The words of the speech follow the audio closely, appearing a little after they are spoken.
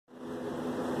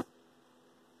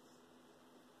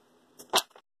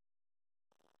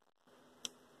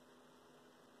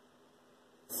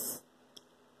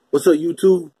What's up,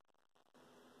 YouTube?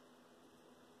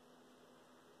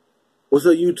 What's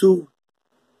up, YouTube?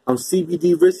 I'm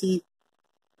CBD Rissy,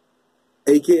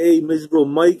 aka Mr.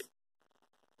 Mike,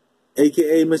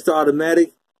 aka Mr.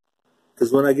 Automatic.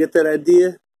 Because when I get that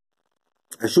idea,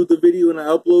 I shoot the video and I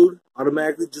upload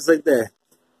automatically just like that.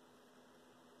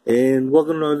 And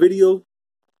welcome to my video.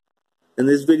 And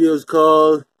this video is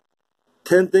called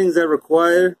 10 Things I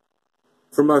Require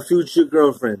for My Future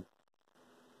Girlfriend.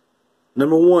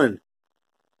 Number 1.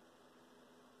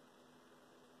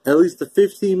 At least a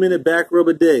 15-minute back rub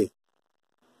a day.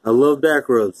 I love back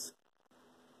rubs.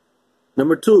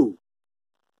 Number 2.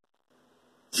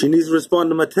 She needs to respond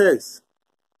to my texts.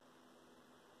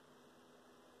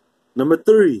 Number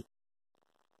 3.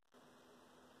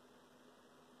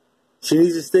 She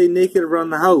needs to stay naked around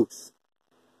the house.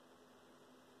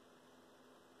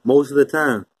 Most of the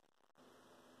time.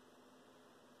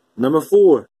 Number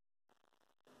 4.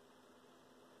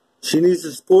 She needs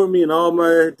to support me in all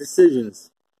my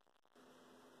decisions.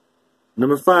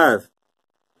 Number 5.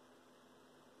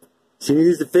 She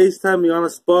needs to FaceTime me on the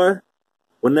spot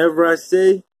whenever I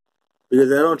say,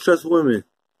 because I don't trust women.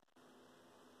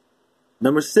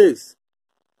 Number 6.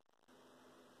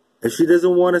 If she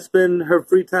doesn't want to spend her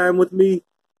free time with me,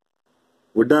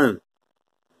 we're done.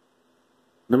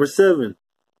 Number 7.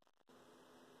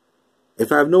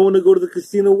 If I have no one to go to the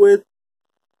casino with,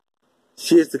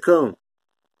 she has to come.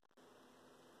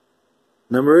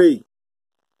 Number 8.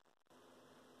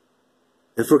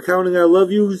 If we're counting I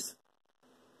love yous,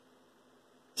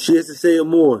 she has to say it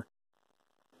more.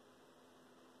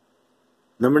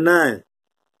 Number 9.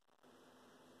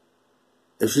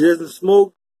 If she doesn't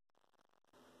smoke,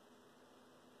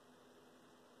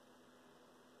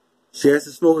 she has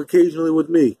to smoke occasionally with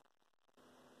me.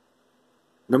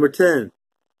 Number 10.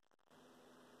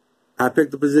 I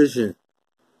picked the position.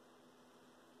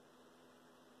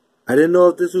 I didn't know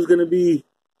if this was going to be...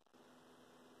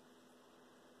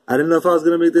 I didn't know if I was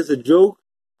going to make this a joke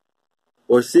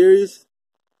or serious,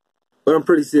 but I'm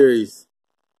pretty serious.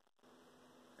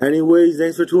 Anyways,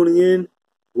 thanks for tuning in.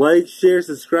 Like, share,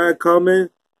 subscribe,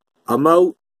 comment. I'm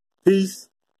out. Peace.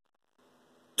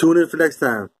 Tune in for next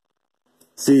time.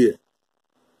 See ya.